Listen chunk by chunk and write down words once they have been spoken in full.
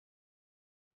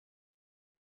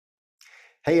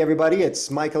Hey, everybody,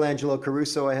 it's Angelo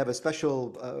Caruso. I have a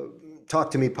special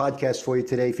Talk to Me podcast for you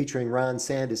today featuring Ron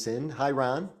Sandison. Hi,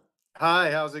 Ron.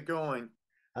 Hi, how's it going?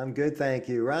 I'm good, thank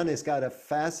you. Ron has got a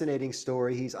fascinating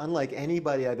story. He's unlike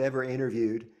anybody I've ever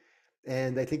interviewed,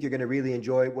 and I think you're going to really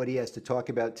enjoy what he has to talk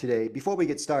about today. Before we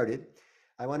get started,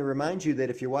 I want to remind you that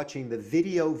if you're watching the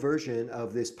video version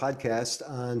of this podcast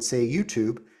on, say,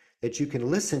 YouTube, that you can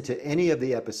listen to any of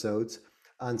the episodes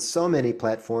on so many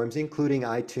platforms, including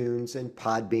iTunes and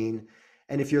Podbean.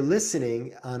 And if you're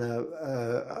listening on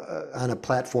a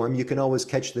platform, you can always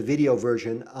catch the video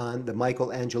version on the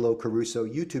Angelo Caruso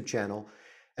YouTube channel.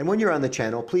 And when you're on the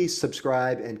channel, please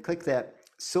subscribe and click that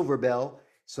silver bell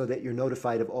so that you're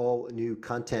notified of all new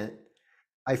content.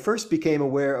 I first became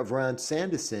aware of Ron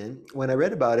Sandison when I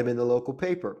read about him in the local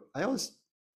paper. I always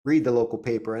read the local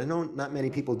paper. I know not many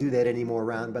people do that anymore,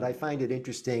 Ron, but I find it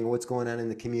interesting what's going on in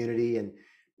the community, and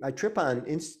I trip on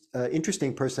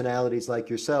interesting personalities like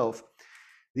yourself.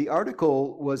 The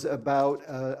article was about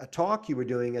a talk you were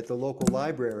doing at the local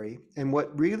library, and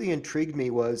what really intrigued me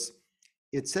was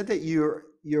it said that you're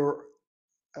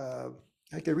uh,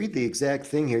 I can read the exact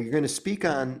thing here. You're going to speak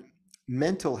on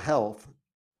mental health,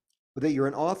 that you're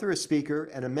an author, a speaker,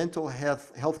 and a mental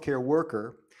healthcare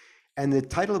worker. And the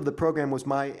title of the program was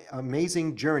My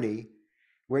Amazing Journey,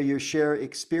 where you share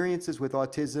experiences with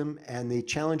autism and the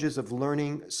challenges of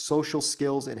learning social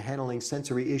skills and handling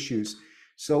sensory issues.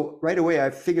 So right away, I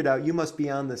figured out you must be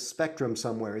on the spectrum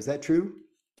somewhere. Is that true?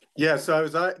 Yeah, so I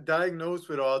was diagnosed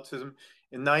with autism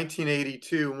in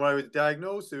 1982. And when I was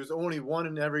diagnosed, there was only one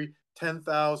in every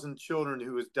 10,000 children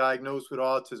who was diagnosed with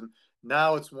autism.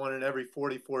 Now it's one in every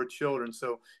 44 children.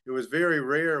 So it was very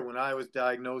rare when I was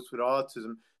diagnosed with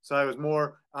autism. So I was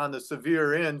more on the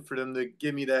severe end for them to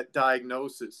give me that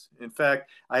diagnosis. In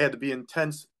fact, I had to be in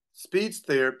intense speech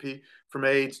therapy from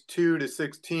age 2 to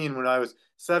 16. When I was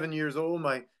 7 years old,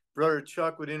 my brother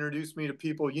Chuck would introduce me to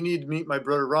people. You need to meet my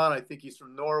brother Ron. I think he's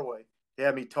from Norway. He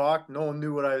had me talk. No one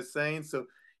knew what I was saying. So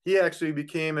he actually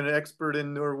became an expert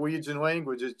in Norwegian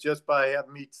languages just by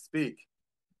having me speak.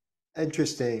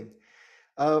 Interesting.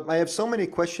 I have so many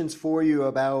questions for you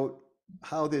about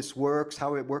how this works,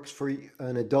 how it works for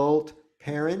an adult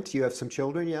parent. You have some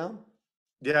children, yeah?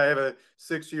 Yeah, I have a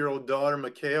 6-year-old daughter,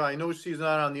 Mikhail. I know she's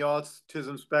not on the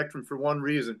autism spectrum for one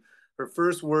reason. Her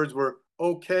first words were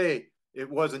okay. It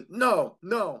wasn't no,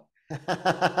 no.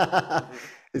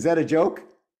 Is that a joke?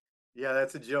 Yeah,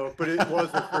 that's a joke, but it was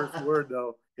her first word,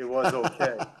 though. It was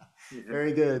okay.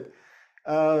 Very good.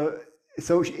 Uh,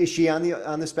 so is she on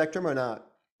the spectrum or not?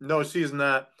 No, she's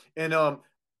not. And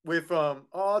with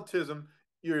autism,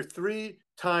 you're 3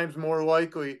 times more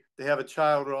likely to have a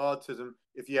child with autism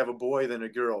if you have a boy than a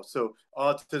girl. So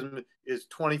autism is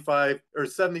 25 or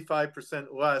 75%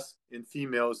 less in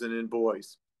females than in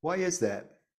boys. Why is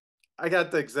that? I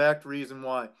got the exact reason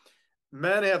why.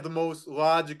 Men have the most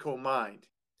logical mind.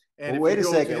 And Well, if you wait a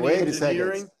go to second. an Wait a second.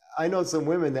 engineering, I know some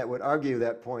women that would argue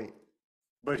that point.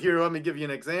 but here, let me give you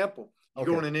an example. You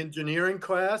go in Okay. an engineering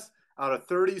class, out of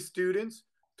 30 students,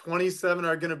 27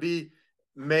 are going to be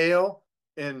male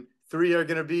and 3 are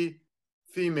going to be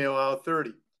female out of 30.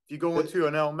 If you go But into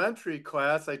an elementary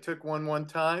class, I took one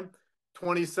time,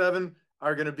 27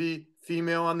 are going to be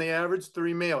female on the average,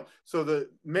 3 male. So the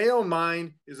male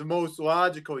mind is the most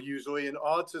logical usually, and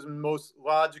autism the most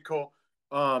logical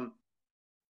um,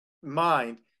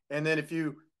 mind. And then if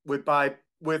you with by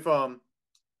with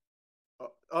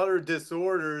other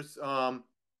disorders,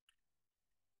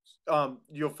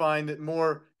 you'll find that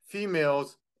more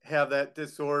females have that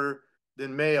disorder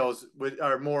than males, which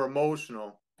are more emotional,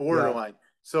 yeah, borderline.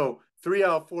 So 3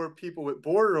 out of 4 people with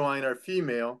borderline are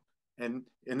female, and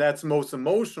that's the most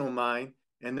emotional mind.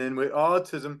 And then with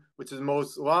autism, which is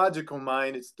most logical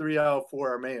mind, it's 3 out of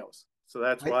 4 are males. So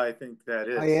that's I why I think that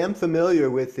I is. am familiar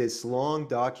with this long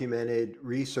documented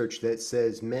research that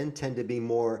says men tend to be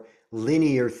more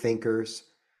linear thinkers.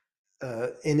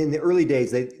 And in the early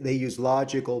days, they use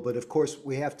logical, but of course,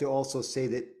 we have to also say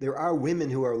that there are women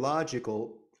who are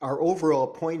logical. Our overall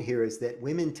point here is that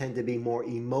women tend to be more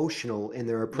emotional in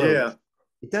their approach. Yeah,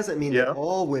 It doesn't mean that yeah,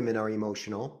 all women are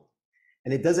emotional,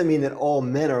 and it doesn't mean that all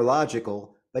men are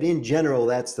logical, but in general,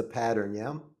 that's the pattern,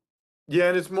 yeah? yeah.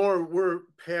 And it's more we're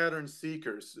pattern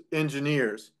seekers,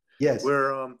 engineers, Yes.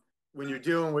 where when you're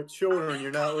dealing with children,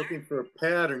 you're not looking for a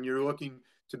pattern, you're looking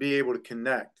to be able to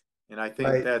connect. And I think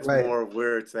Right, that's right. more of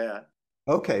where it's at.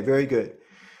 Okay, very good.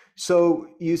 So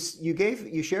you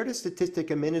shared a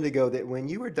statistic a minute ago that when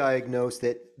you were diagnosed,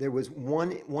 that there was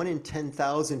one in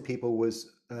 10,000 people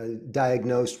was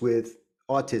diagnosed with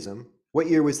autism. What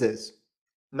year was this?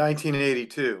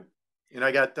 1982. And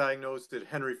I got diagnosed at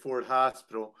Henry Ford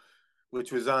Hospital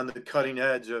which was on the cutting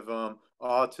edge of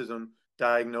autism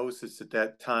diagnosis at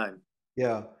that time.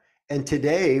 Yeah. And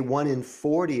today, 1 in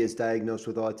 40 is diagnosed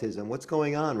with autism. What's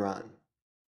going on, Ron?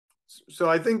 So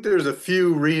I think there's a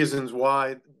few reasons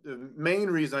why. The main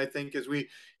reason I think is we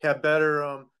have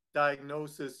better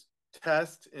diagnosis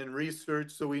tests and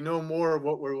research, so we know more of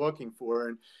what we're looking for.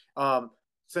 And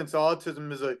since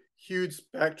autism is a huge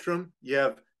spectrum, you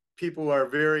have people who are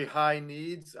very high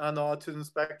needs on the autism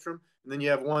spectrum, and then you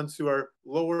have ones who are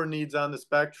lower needs on the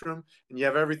spectrum, and you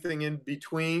have everything in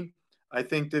between. I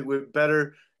think that with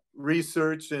better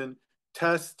research and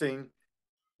testing,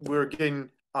 we're getting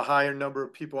a higher number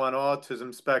of people on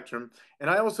autism spectrum. And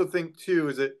I also think too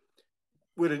is that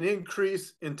with an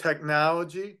increase in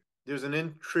technology, there's an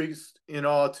increase in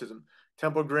autism.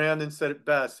 Temple Grandin said it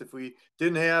best. If we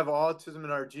didn't have autism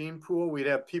in our gene pool, we'd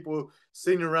have people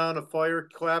sitting around a fire,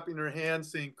 clapping their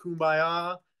hands, saying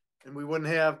kumbaya, and we wouldn't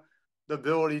have the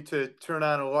ability to turn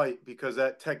on a light because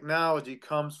that technology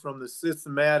comes from the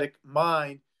systematic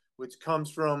mind, which comes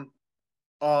from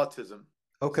autism.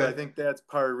 So I Okay. think that's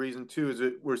part of the reason too, is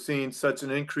that we're seeing such an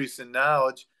increase in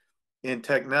knowledge in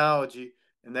technology,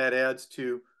 and that adds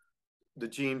to the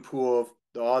gene pool of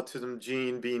the autism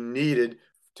gene being needed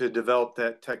to develop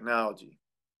that technology.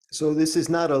 So this is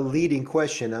not a leading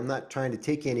question. I'm not trying to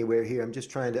take you anywhere here. I'm just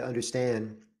trying to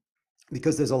understand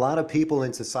because there's a lot of people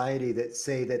in society that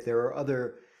say that there are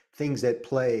other things at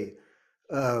play.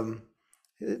 Um,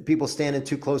 People standing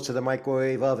too close to the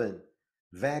microwave oven,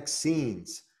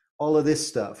 vaccines, all of this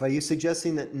stuff. Are you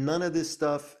suggesting that none of this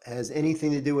stuff has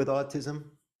anything to do with autism?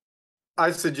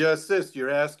 I suggest this, you're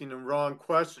asking the wrong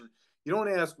question. You don't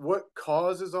ask what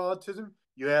causes autism,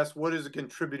 you ask what is a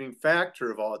contributing factor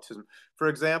of autism. For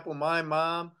example, my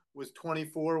mom was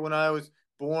 24 when I was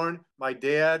born. My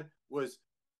dad was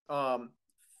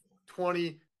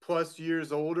 20 plus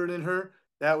years older than her.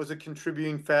 That was a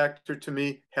contributing factor to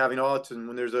me having autism.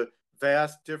 When there's a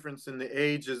vast difference in the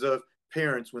ages of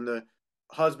parents, when the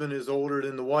husband is older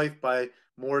than the wife by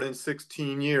more than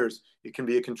 16 years, it can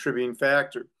be a contributing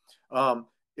factor.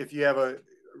 If you have a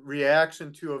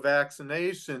reaction to a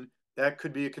vaccination, that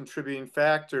could be a contributing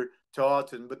factor to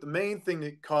autism. But the main thing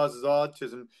that causes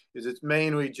autism is it's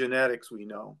mainly genetics, we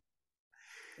know.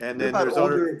 And What then about there's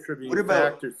other older? What contributing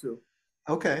about, factors too.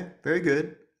 okay, very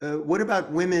good. What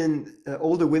about women,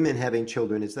 older women having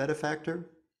children? Is that a factor?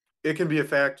 It can be a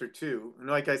factor too. And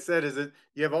like I said, is that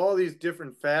you have all these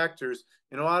different factors,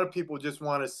 and a lot of people just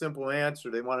want a simple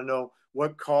answer. They want to know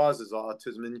what causes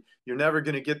autism, and you're never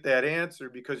going to get that answer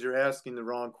because you're asking the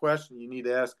wrong question. You need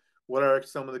to ask what are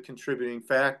some of the contributing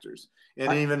factors, and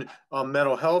I, even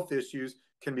mental health issues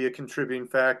can be a contributing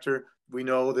factor. We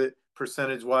know that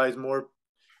percentage-wise, more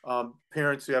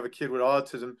parents who have a kid with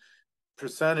autism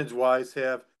percentage wise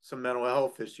have some mental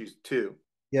health issues too.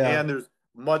 yeah, And there's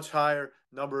much higher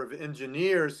number of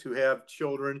engineers who have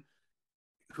children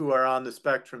who are on the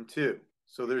spectrum too.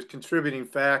 So there's contributing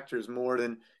factors more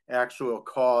than actual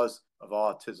cause of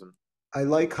autism. I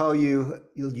like how you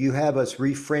have us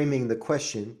reframing the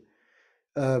question.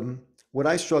 What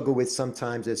I struggle with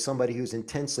sometimes as somebody who's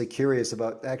intensely curious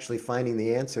about actually finding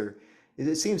the answer,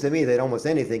 it seems to me that almost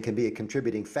anything can be a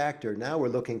contributing factor. Now we're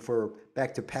looking for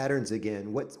back to patterns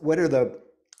again. What are the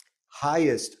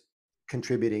highest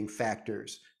contributing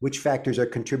factors? Which factors are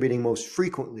contributing most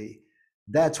frequently?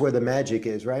 That's where the magic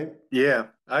is, right? Yeah,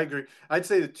 I agree. I'd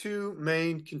say the two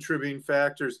main contributing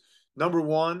factors. Number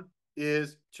one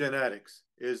is genetics.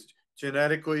 Is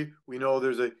genetically, we know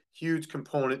there's a huge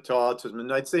component to autism.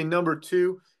 And I'd say number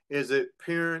two is that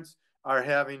parents are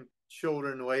having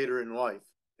children later in life.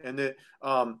 And that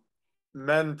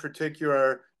men in particular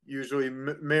are usually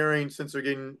marrying, since they're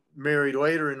getting married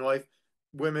later in life,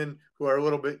 women who are a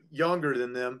little bit younger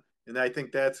than them. And I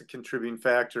think that's a contributing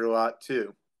factor a lot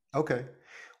too. Okay.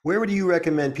 Where would you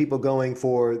recommend people going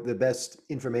for the best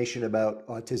information about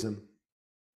autism?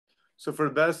 So for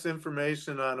the best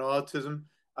information on autism,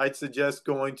 I'd suggest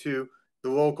going to the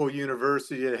local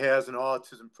university that has an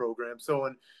autism program. So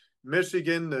in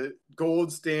Michigan, the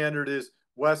gold standard is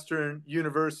Western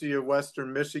University of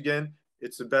Western Michigan.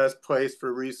 It's the best place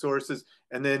for resources.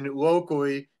 And then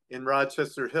locally in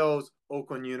Rochester Hills,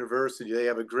 Oakland University, they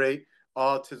have a great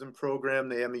autism program.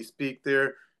 They have me speak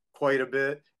there quite a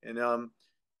bit. And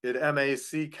at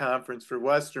MAC conference for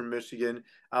Western Michigan,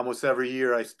 almost every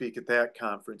year I speak at that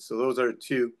conference. So those are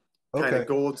two kind of Okay.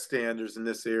 gold standards in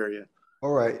this area.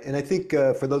 All right. And I think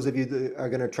for those of you that are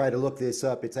going to try to look this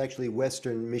up, it's actually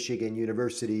Western Michigan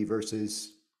University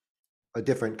versus a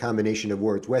different combination of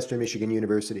words, Western Michigan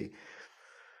University.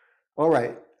 All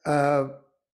right.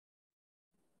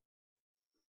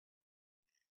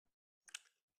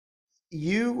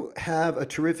 You have a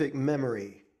terrific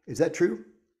memory. Is that true?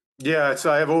 Yeah, so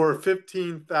I have over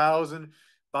 15,000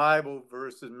 Bible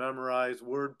verses memorized,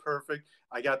 word perfect.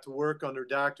 I got to work under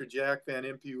Dr. Jack Van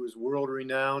Impe, who was world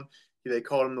renowned. They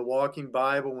called him the Walking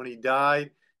Bible when he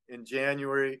died in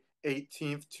January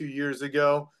 18th, 2 years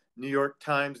ago. New York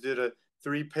Times did a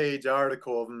 3-page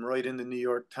article of him right in the New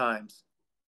York Times.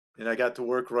 And I got to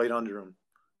work right under him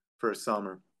for a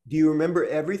summer. Do you remember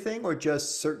everything or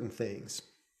just certain things?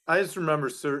 I just remember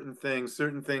certain things.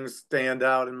 Certain things stand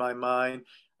out in my mind.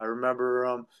 I remember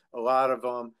a lot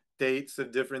of dates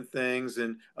of different things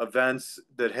and events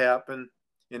that happen.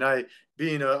 And I,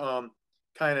 being a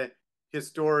kind of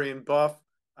historian buff,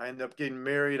 I ended up getting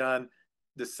married on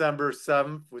December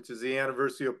 7th, which is the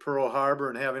anniversary of Pearl Harbor.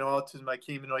 And having autism, I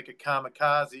came in like a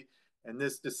kamikaze. And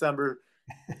this December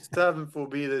 7th will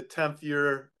be the 10th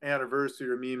year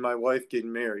anniversary of me and my wife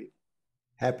getting married.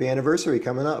 Happy anniversary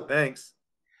coming up. Thanks.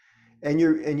 And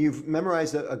you've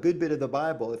memorized a good bit of the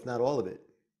Bible, if not all of it.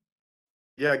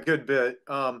 Yeah, a good bit.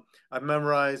 I've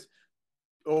memorized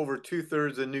over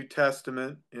 2/3 of the New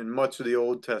Testament and much of the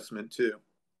Old Testament too.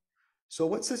 So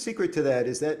what's the secret to that?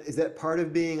 Is that part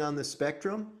of being on the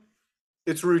spectrum?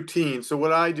 It's routine. So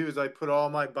what I do is I put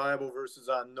all my Bible verses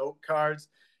on note cards,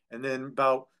 and then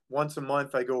about once a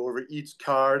month I go over each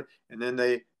card, and then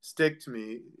they stick to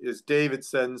me. As David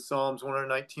said in Psalms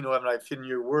 119:11, I've hidden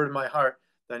your word in my heart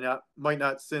that I might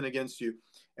not sin against you.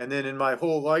 And then in my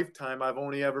whole lifetime, I've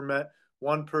only ever met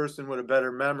one person with a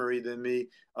better memory than me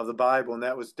of the Bible, and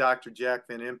that was Dr. Jack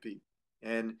Van Impe.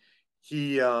 And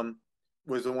he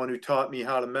was the one who taught me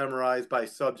how to memorize by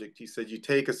subject. He said, you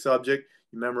take a subject,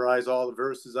 you memorize all the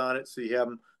verses on it, so you have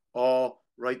them all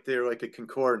right there like a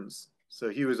concordance. So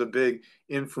he was a big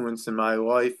influence in my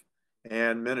life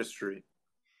and ministry.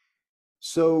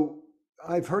 So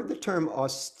I've heard the term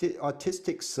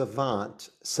autistic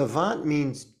savant. Savant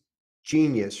means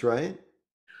genius, right?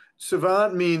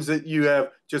 Savant means that you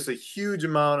have just a huge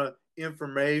amount of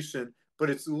information, but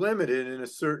it's limited in a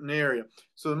certain area.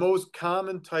 So the most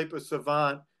common type of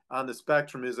savant on the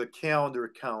spectrum is a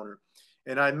calendar counter.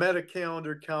 And I met a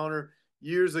calendar counter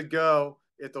years ago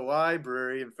at the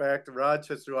library, in fact, the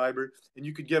Rochester Library, and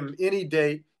you could give him any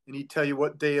date and he'd tell you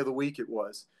what day of the week it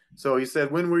was. So he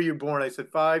said, when were you born? I said,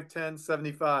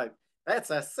 5/10/75. That's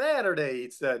a Saturday, he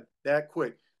said, that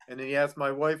quick. And then he asked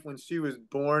my wife when she was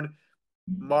born,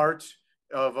 March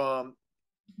of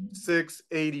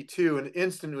 6/82, and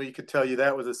instantly he could tell you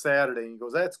that was a Saturday. And he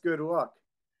goes, "That's good luck,"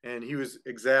 and he was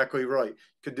exactly right.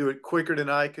 Could do it quicker than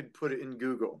I could put it in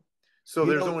Google. So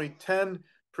You there's know, only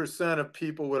 10% of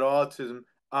people with autism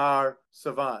are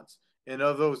savants, and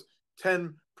of those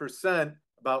 10%,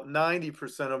 about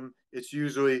 90% of them, it's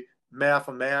usually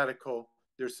mathematical.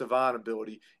 Their savant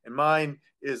ability, and mine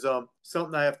is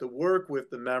something I have to work with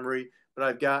the memory, but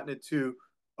I've gotten it to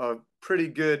a pretty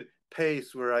good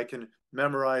pace where I can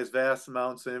memorize vast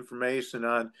amounts of information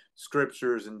on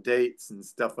scriptures and dates and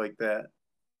stuff like that.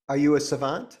 are you a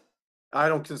savant? I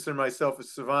don't consider myself a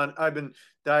savant. I've been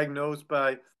diagnosed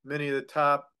by many of the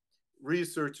top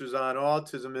researchers on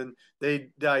autism, and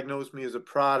they diagnosed me as a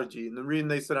prodigy. And the reason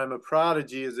they said I'm a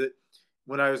prodigy is that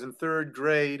when I was in third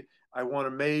grade, I won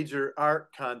a major art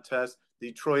contest, the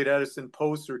Detroit Edison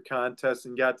poster contest,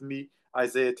 and got to meet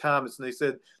Isaiah Thomas. And they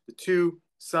said the two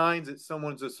signs that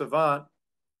someone's a savant,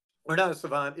 or not a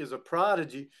savant, is a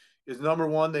prodigy, is number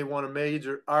one, they won a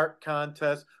major art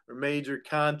contest or major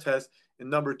contest. And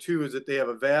number two is that they have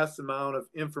a vast amount of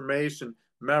information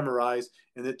memorized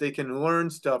and that they can learn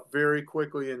stuff very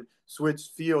quickly and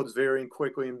switch fields very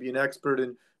quickly and be an expert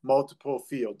in multiple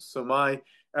fields. So my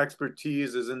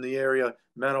expertise is in the area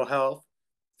mental health,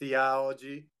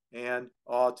 theology, and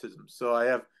autism. So I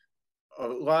have a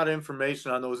lot of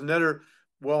information on those. Another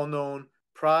well-known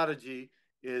prodigy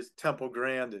is Temple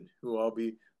Grandin, who I'll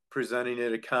be presenting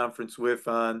at a conference with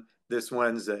on this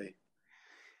Wednesday.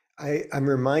 I'm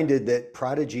reminded that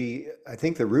prodigy, I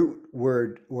think the root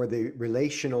word or the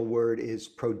relational word is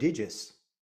prodigious,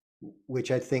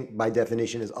 which I think by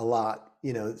definition is a lot.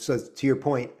 So to your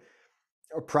point,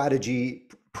 a prodigy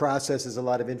processes a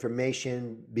lot of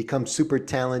information, becomes super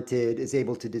talented, is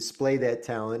able to display that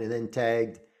talent, and then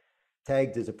tagged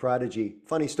as a prodigy.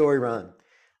 Funny story, Ron.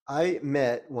 I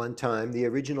met one time the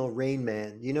original Rain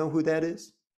Man. You know who that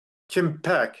is? Kim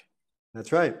Peck,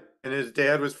 That's right. and his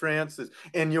dad was Francis.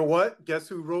 And you know what? Guess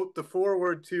who wrote the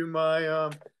foreword to my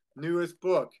newest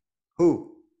book?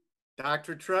 Who?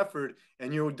 Dr. Trefford.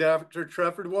 And you know who Dr.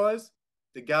 Trefford was?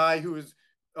 The guy who was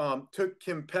took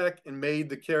Kim Peck and made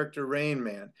the character Rain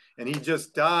Man. And he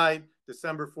just died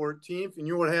December 14th. And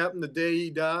you know what happened the day he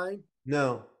died?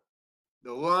 No.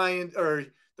 The Lions or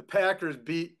the Packers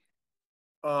beat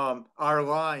our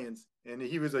Lions, and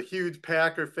he was a huge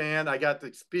Packer fan. I got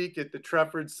to speak at the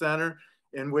Trefford Center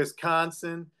in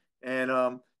Wisconsin,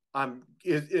 and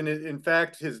in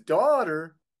fact, his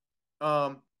daughter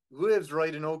lives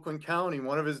right in Oakland County.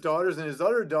 One of his daughters and his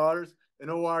other daughters, an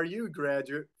ORU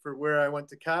graduate for where I went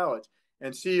to college,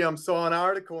 and she saw an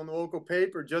article in the local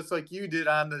paper just like you did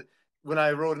on the when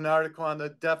I wrote an article on the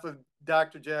death of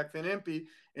Dr. Jack Van Impe,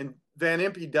 and Van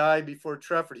Impe died before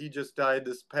Trefford. He just died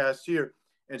this past year.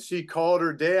 And she called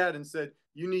her dad and said,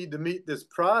 "You need to meet this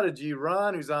prodigy,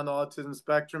 Ron, who's on the autism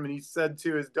spectrum." And he said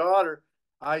to his daughter,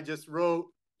 "I just wrote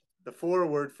the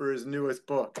foreword for his newest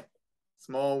book,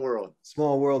 Small World."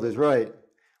 Small world is right.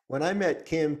 When I met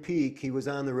Kim Peek, he was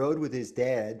on the road with his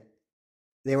dad.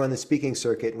 They were on the speaking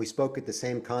circuit, and we spoke at the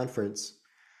same conference.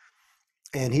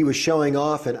 And he was showing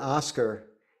off an Oscar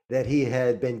that he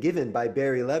had been given by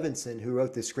Barry Levinson, who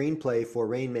wrote the screenplay for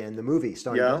Rain Man, the movie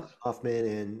starring Yeah. Dustin Hoffman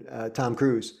and Tom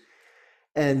Cruise.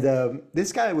 And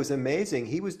this guy was amazing.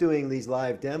 He was doing these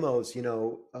live demos,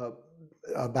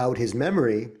 about his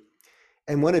memory.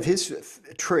 And one of his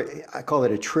I call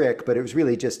it a trick, but it was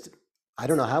really just, I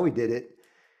don't know how he did it.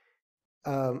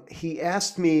 He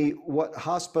asked me what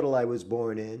hospital I was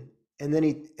born in, and then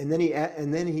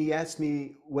he asked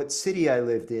me what city I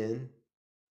lived in,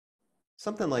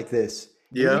 something like this.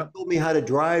 And then he Yeah. told me how to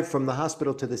drive from the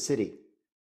hospital to the city.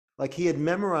 Like he had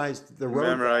memorized the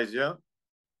road Memorized. Yeah.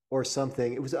 or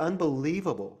something. It was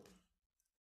unbelievable.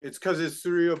 It's because his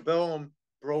cerebellum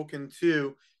broke in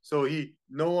two, so he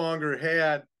no longer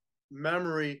had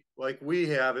memory like we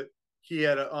have it. He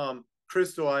had a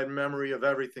crystallized memory of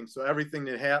everything, so everything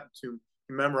that happened to him,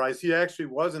 he memorized. He actually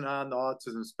wasn't on the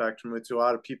autism spectrum, which a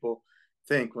lot of people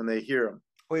think when they hear him.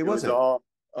 Oh, he It was wasn't. all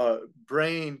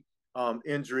brain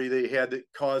injury they had that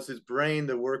caused his brain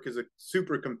to work as a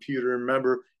supercomputer and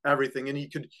remember everything. And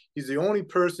he's the only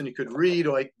person who could read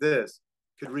like this,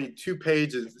 could read 2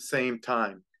 pages at the same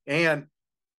time and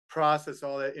process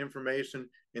all that information.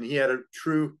 And he had a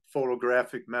true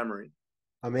photographic memory,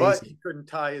 but he Amazing. couldn't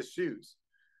tie his shoes.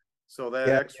 So that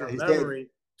Yeah, extra his dad. memory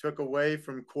took away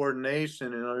from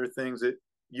coordination and other things that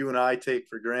you and I take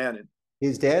for granted.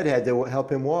 His dad had to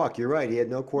help him walk. You're right. He had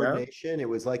no Yeah. coordination. It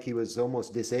was like he was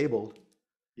almost disabled.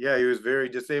 Yeah, he was very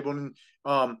disabled.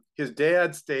 And his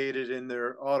dad stated in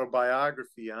their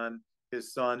autobiography on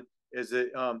his son is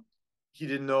that he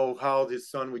didn't know how his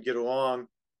son would get along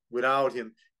without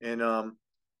him. And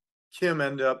Kim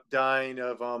ended up dying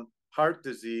of heart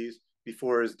disease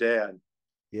before his dad,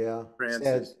 Yeah, sad,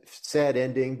 Francis. sad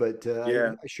ending, but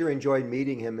Yeah. I sure enjoyed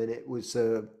meeting him, and it was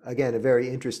again a very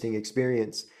interesting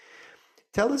experience.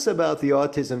 Tell us about the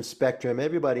autism spectrum.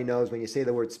 Everybody knows when you say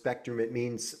the word spectrum, it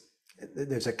means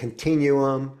there's a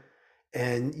continuum,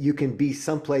 and you can be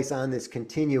someplace on this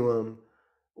continuum.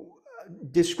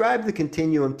 Describe the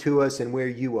continuum to us and where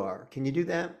you are. Can you do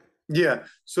that? Yeah.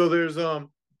 So there's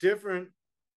different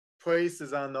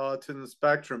places on the autism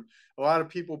spectrum. A lot of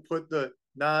people put the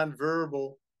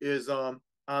nonverbal is on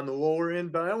the lower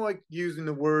end, but I don't like using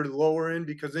the word lower end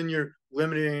because then you're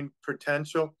limiting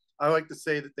potential. I like to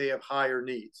say that they have higher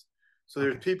needs. So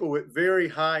there's Okay. people with very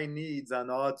high needs on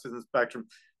the autism spectrum.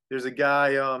 There's a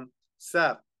guy,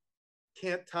 Seth,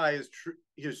 can't tie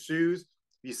his shoes.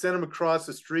 If you send him across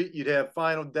the street, you'd have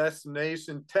Final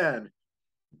Destination 10.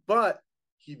 But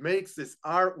he makes this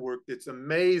artwork that's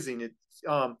amazing. It's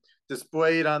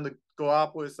displayed on the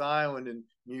Galapagos Island in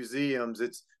museums.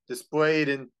 It's displayed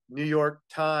in New York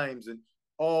Times and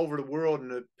all over the world.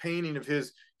 And a painting of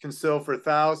his can sell for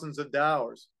thousands of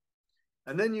dollars.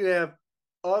 And then you have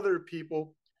other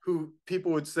people who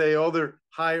people would say, oh, they're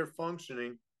higher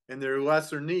functioning and they're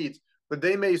lesser needs, but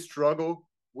they may struggle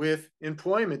with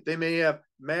employment. They may have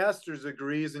master's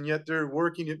degrees and yet they're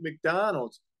working at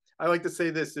McDonald's. I like to say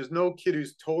this, there's no kid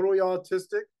who's totally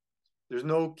autistic. There's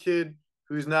no kid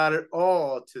who's not at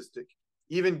all autistic.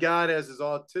 Even God has his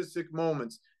autistic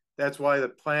moments. That's why the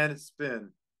planets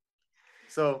spin.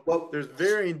 So Well, there's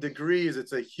varying degrees.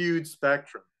 It's a huge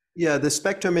spectrum. yeah, the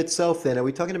spectrum itself, then, are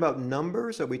we talking about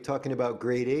numbers? Are we talking about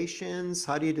gradations?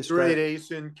 How do you describe?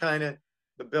 Gradation, kind of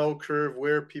the bell curve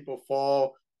where people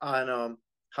fall on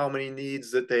how many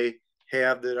needs that they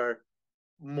have that are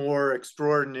more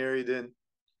extraordinary than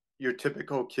your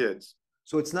typical kids.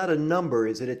 So it's not a number.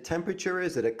 Is it a temperature?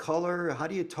 Is it a color? How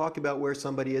do you talk about where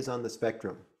somebody is on the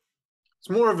spectrum? It's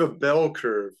more of a bell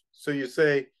curve. So you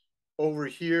say over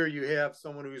here you have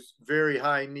someone who's very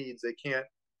high needs. They can't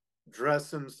dress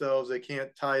themselves, they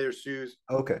can't tie their shoes.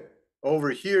 Okay.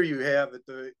 Over here you have at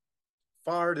the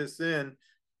farthest in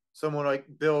someone like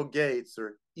Bill Gates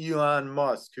or Elon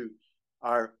Musk who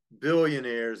are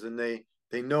billionaires and they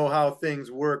know how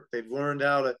things work. They've learned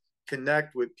how to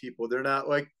connect with people. They're not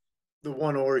like the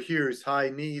one over here is high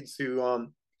needs, who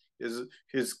is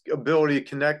his ability to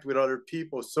connect with other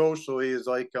people socially is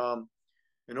like an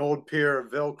old pair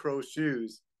of Velcro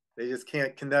shoes. They just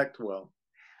can't connect well.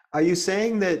 Are you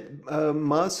saying that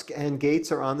Musk and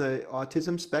Gates are on the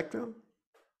autism spectrum?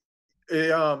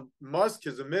 Musk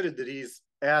has admitted that he's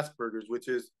Asperger's, which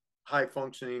is high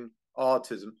functioning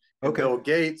autism, and Okay. Bill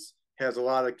Gates has a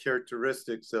lot of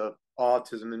characteristics of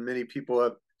autism, and many people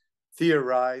have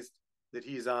theorized that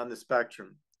he's on the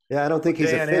spectrum. Yeah, I don't think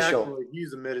he's Dan official. Aykroyd,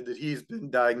 he's admitted that he's been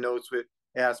diagnosed with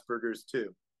Asperger's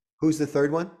too. Who's the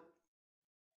third one?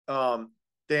 Um,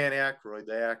 Dan Aykroyd,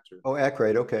 the actor. Oh,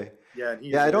 Aykroyd. Okay. Yeah, and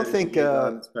Yeah, he's admitted that he's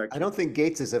on the I spectrum. don't think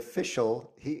Gates is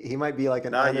official. He might be like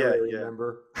an Not yet, honorary yeah.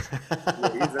 member.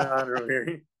 Yeah, he's an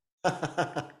honorary.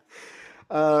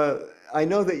 uh, I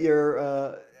know that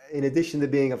you're, in addition to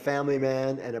being a family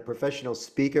man and a professional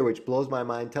speaker, which blows my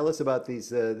mind. Tell us about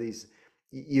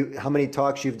how many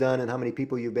talks you've done and how many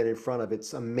people you've been in front of.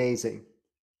 It's amazing.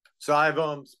 So I've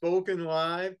spoken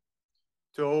live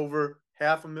to over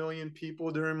 500,000 people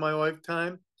during my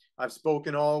lifetime. I've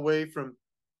spoken all the way from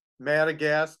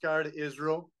Madagascar to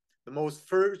Israel. The most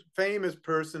famous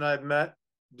person I've met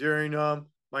during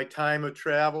my time of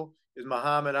travel is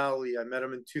Muhammad Ali. I met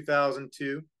him in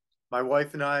 2002. My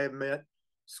wife and I have met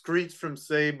Screech from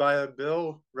Saved by the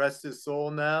Bell, rest his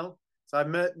soul now. So I've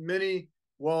met many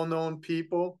well-known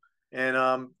people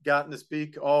and gotten to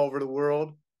speak all over the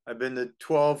world. I've been to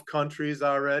 12 countries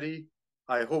already.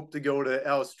 I hope to go to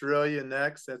Australia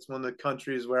next. That's one of the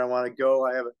countries where I want to go.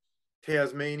 I have a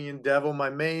Tasmanian devil. My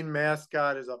main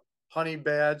mascot is a honey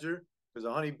badger, because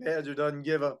a honey badger doesn't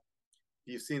give a,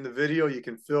 if you've seen the video, you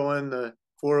can fill in the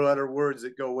 4-letter words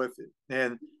that go with it.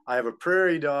 And I have a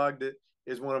prairie dog that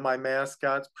is one of my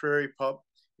mascots, Prairie Pup,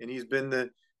 and he's been to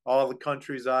all the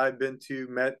countries I've been to,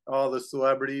 met all the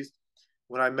celebrities.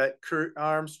 When I met Kurt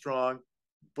Armstrong,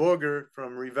 Booger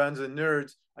from Revenge of the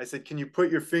Nerds, I said, "Can you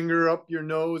put your finger up your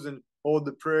nose and hold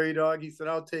the prairie dog?" He said,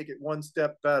 "I'll take it one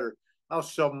step better. I'll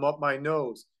shove him up my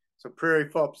nose." So Prairie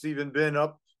Pup's even been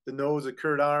up the nose of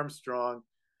Kurt Armstrong,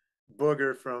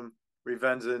 Booger from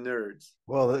Revenge of the Nerds.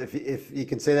 Well, if you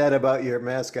can say that about your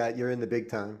mascot, you're in the big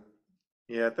time.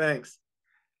 Yeah, thanks.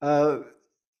 Uh,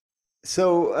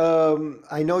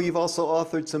 I know you've also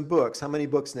authored some books. How many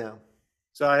books now?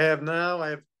 So I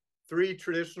have 3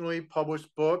 traditionally published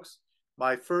books.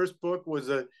 My first book was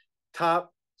a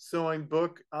top selling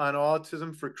book on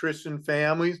autism for Christian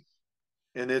families,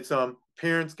 and it's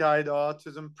Parents Guide to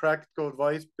Autism, Practical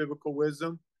Advice, Biblical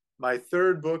Wisdom. My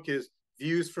third book is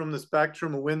Views from the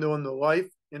Spectrum, A Window into Life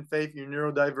and Faith, Your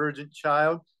Neurodivergent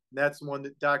Child. And that's one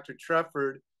that Dr.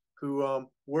 Trefford, who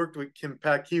worked with Kim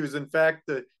Peck, he was in fact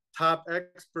the top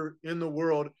expert in the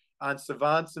world on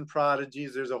savants and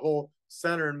prodigies. There's a whole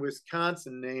center in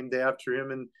Wisconsin named after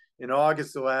him. And in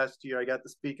August of last year, I got to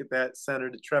speak at that center,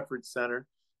 the Trefford Center.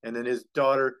 And then his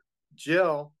daughter,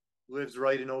 Jill, lives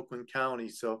right in Oakland County.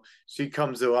 So she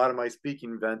comes to a lot of my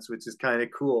speaking events, which is kind of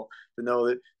cool to know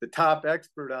that the top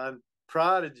expert on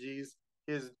prodigies,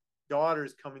 his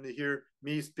daughter's coming to hear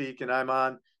me speak, and I'm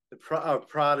on the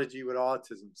prodigy with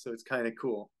autism. So it's kind of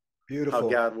cool how Beautiful.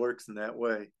 God works in that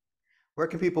way. Where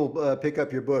can people pick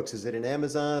up your books? Is it an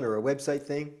Amazon or a website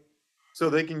thing? So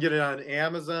they can get it on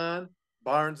Amazon,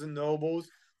 Barnes and Nobles.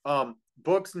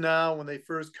 Books now, when they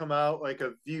first come out, like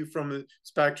A View from the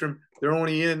Spectrum, they're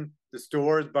only in the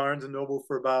stores, Barnes and Noble,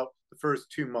 for about the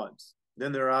first 2 months.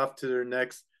 Then they're off to their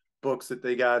next books that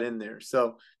they got in there.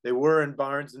 So they were in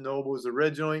Barnes and Nobles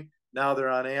originally. Now they're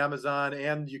on Amazon,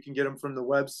 and you can get them from the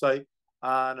website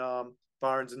on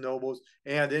Barnes and Nobles,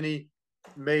 and any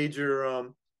major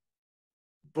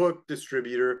book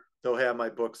distributor, they'll have my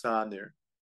books on there.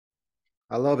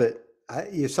 I love it.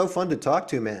 You're so fun to talk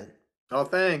to, man. Oh,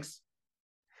 thanks.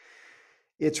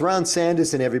 It's Ron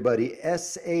Sandison, everybody.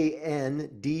 Sandison.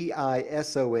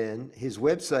 His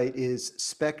website is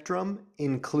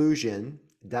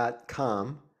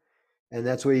spectruminclusion.com. And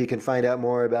that's where you can find out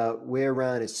more about where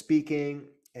Ron is speaking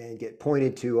and get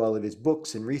pointed to all of his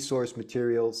books and resource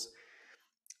materials.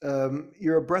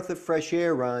 You're a breath of fresh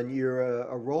air, Ron. You're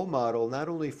a role model, not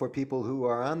only for people who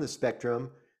are on the spectrum,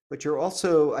 but you're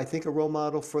also, I think, a role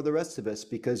model for the rest of us,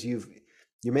 because you're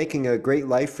making a great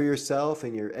life for yourself,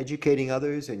 and you're educating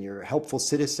others, and you're a helpful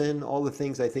citizen, all the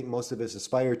things I think most of us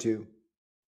aspire to.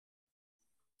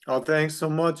 Oh, thanks so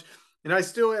much. And I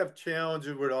still have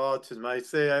challenges with autism. I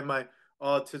say I have my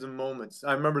autism moments.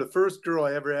 I remember the first girl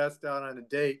I ever asked out on a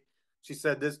date. She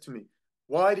said this to me: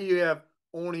 "Why do you have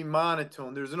only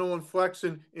monotone? There's no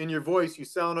inflection in your voice. You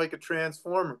sound like a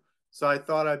transformer." So I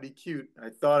thought I'd be cute. I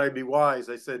thought I'd be wise.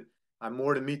 I said, I'm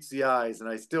more than meets the eyes, and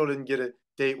I still didn't get a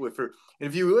date with her. And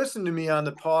if you listen to me on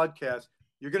the podcast,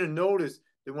 you're going to notice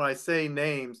that when I say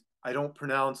names, I don't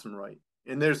pronounce them right.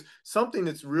 And there's something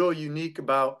that's real unique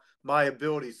about my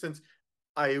ability. Since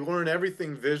I learn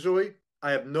everything visually,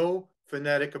 I have no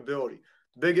phonetic ability.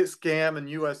 The biggest scam in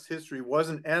U.S. history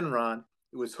wasn't Enron,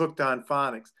 it was hooked on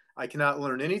phonics. I cannot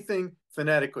learn anything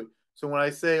phonetically. So when I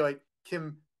say like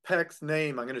Kim Peck's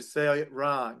name, I'm going to say it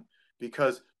wrong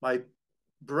because my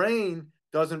brain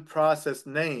doesn't process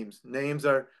names. Names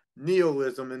are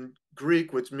neologism in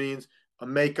Greek, which means a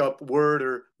make-up word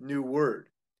or new word.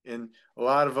 And a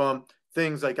lot of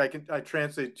things like I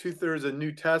translate 2/3 of the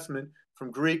New Testament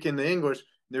from Greek into English.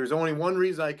 There's only one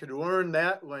reason I could learn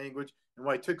that language, and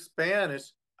when I took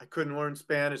Spanish, I couldn't learn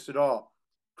Spanish at all.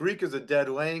 Greek is a dead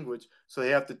language, so they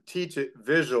have to teach it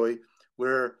visually.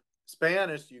 Where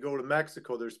Spanish, you go to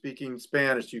Mexico, they're speaking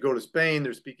Spanish. You go to Spain,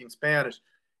 they're speaking Spanish.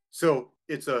 So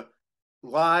it's a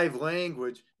live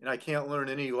language, and I can't learn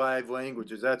any live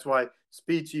languages. That's why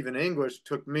speech, even English,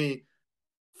 took me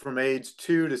from age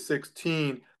 2 to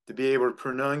 16 to be able to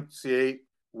pronunciate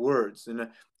words. And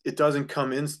it doesn't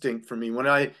come instinct for me. When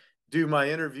I do my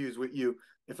interviews with you,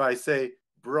 if I say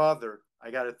brother, I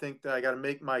got to think that I got to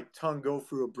make my tongue go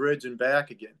through a bridge and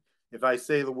back again. If I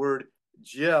say the word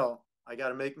Jill, I got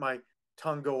to make my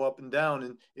tongue go up and down.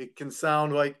 And it can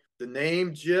sound like the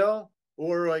name Jill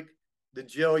or like the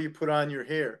gel you put on your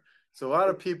hair. So a lot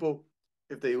of people,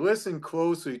 if they listen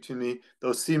closely to me,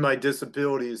 they'll see my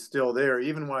disability is still there,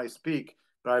 even when I speak.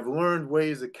 But I've learned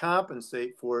ways to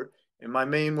compensate for it. And my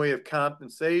main way of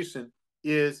compensation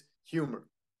is humor.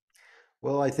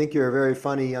 Well, I think you're a very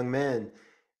funny young man.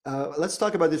 Let's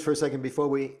talk about this for a second before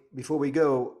we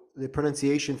go. The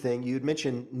pronunciation thing. You'd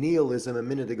mentioned neologism a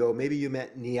minute ago. Maybe you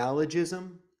meant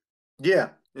neologism. Yeah.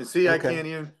 And see, I Okay. can't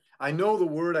even, I know the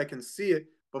word, I can see it,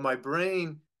 but my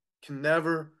brain can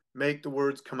never make the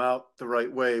words come out the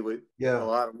right way with a Yeah.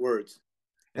 lot of words.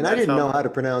 And And I that's didn't how, know how to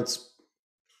pronounce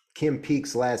Kim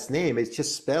Peek's last name. It's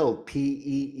just spelled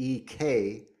Peek.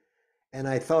 And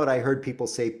I thought I heard people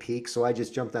say Peek, so I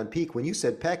just jumped on Peek. When you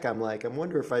said Peck, I'm like, I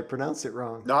wonder if I pronounced it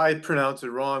wrong. no, I pronounce it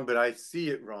wrong, but I see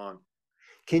it wrong.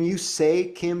 Can you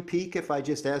say Kim Peek if I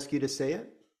just ask you to say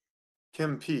it?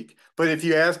 Kim Peek. But if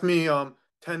you ask me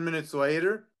 10 minutes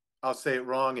later, I'll say it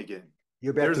wrong again.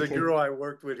 You're back There's to a Kim. girl I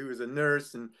worked with who was a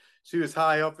nurse, and she was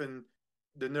high up in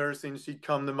the nursing. She'd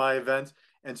come to my events,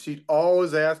 and she'd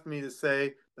always ask me to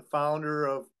say the founder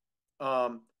of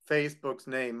Facebook's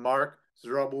name, Mark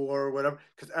Zuckerberg or whatever,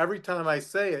 because every time I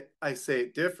say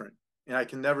it different, and I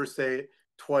can never say it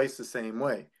twice the same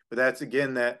way. But that's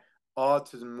again that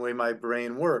autism way my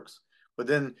brain works. But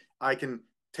then I can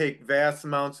take vast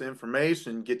amounts of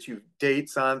information, get you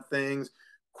dates on things,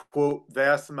 quote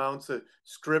vast amounts of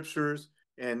scriptures,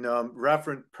 and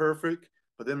reference perfect.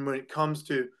 But then when it comes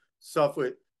to stuff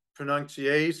with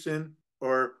pronunciation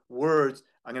or words,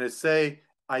 I'm going to say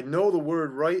I know the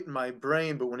word right in my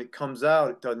brain, but when it comes out,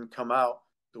 it doesn't come out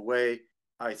the way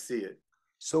I see it.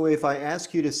 So if I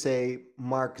ask you to say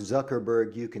Mark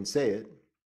Zuckerberg, you can say it.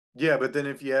 Yeah, but then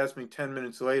if you ask me 10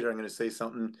 minutes later, I'm going to say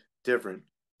something different.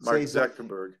 Say Mark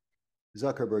Zuckerberg.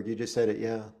 Zuckerberg. You just said it.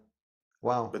 Yeah.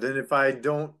 Wow. But then if I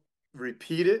don't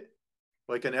repeat it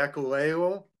like an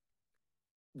echolalo,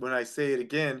 when I say it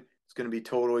again, it's going to be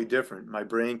totally different. My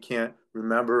brain can't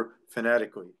remember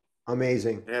phonetically.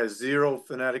 Amazing. It has zero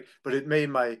phonetic, but it made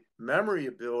my memory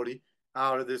ability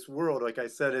out of this world. Like I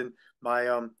said, in my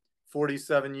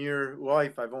 47-year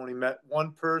life, I've only met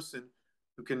one person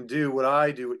who can do what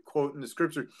I do at quoting the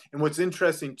scripture. And what's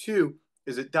interesting too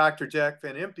is that Dr. Jack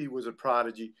Van Impe was a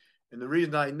prodigy. And the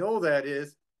reason I know that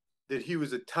is that he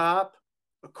was a top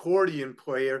accordion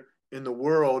player in the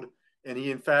world. And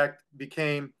he, in fact,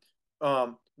 became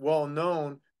well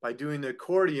known by doing the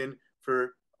accordion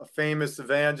for a famous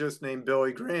evangelist named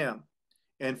Billy Graham.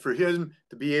 And for him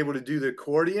to be able to do the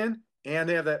accordion and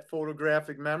have that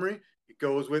photographic memory, it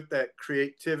goes with that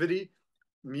creativity,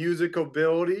 music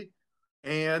ability,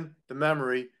 and the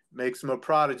memory makes him a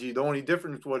prodigy. The only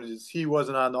difference was is he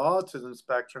wasn't on the autism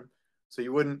spectrum, so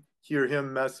you wouldn't hear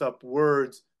him mess up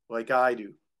words like I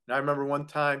do. And I remember one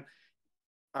time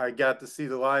I got to see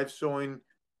the live showing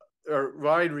or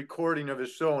live recording of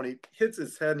his show, and he hits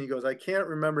his head and he goes, I can't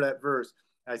remember that verse.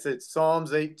 I said,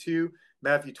 Psalms 8:2,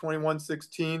 Matthew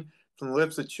 21:16, from the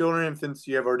lips of children and infants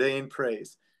you have ordained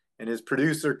praise. And his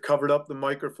producer covered up the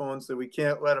microphone so we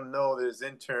can't let him know that his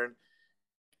intern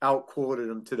outquoted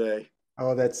him today.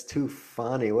 Oh, that's too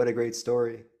funny. What a great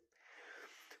story.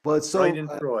 Well, it's Right so in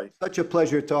Troy. such a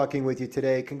pleasure talking with you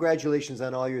today. Congratulations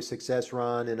on all your success,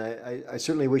 Ron, and I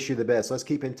certainly wish you the best. Let's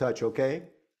keep in touch, okay?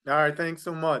 All right, thanks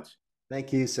so much.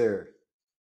 Thank you, sir.